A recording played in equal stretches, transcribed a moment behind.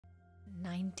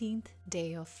19th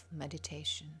day of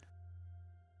meditation.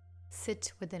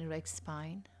 Sit with an erect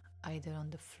spine, either on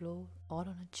the floor or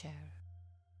on a chair.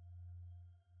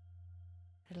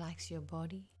 Relax your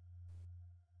body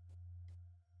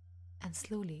and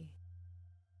slowly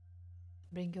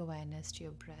bring your awareness to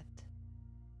your breath.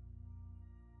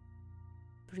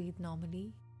 Breathe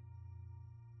normally.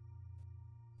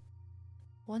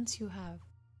 Once you have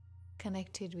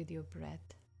connected with your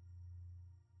breath,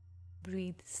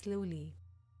 breathe slowly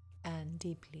and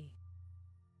deeply.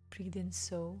 Breathe in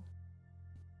so,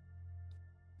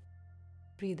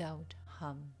 breathe out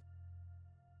hum.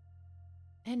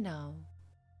 And now,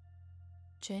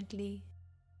 gently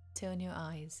turn your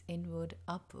eyes inward,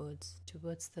 upwards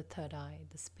towards the third eye,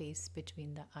 the space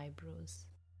between the eyebrows.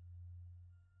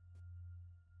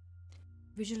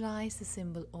 Visualize the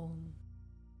symbol Om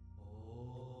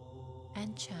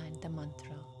and chant the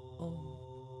mantra Om.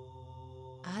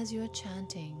 As you are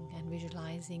chanting and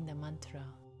visualizing the mantra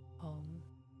Om,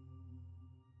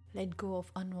 let go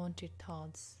of unwanted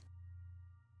thoughts,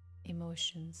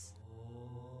 emotions,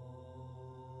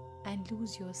 and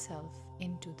lose yourself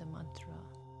into the mantra.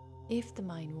 If the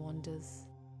mind wanders,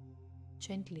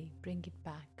 gently bring it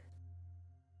back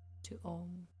to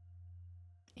Om.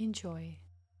 Enjoy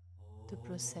the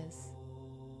process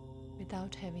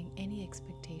without having any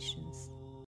expectations.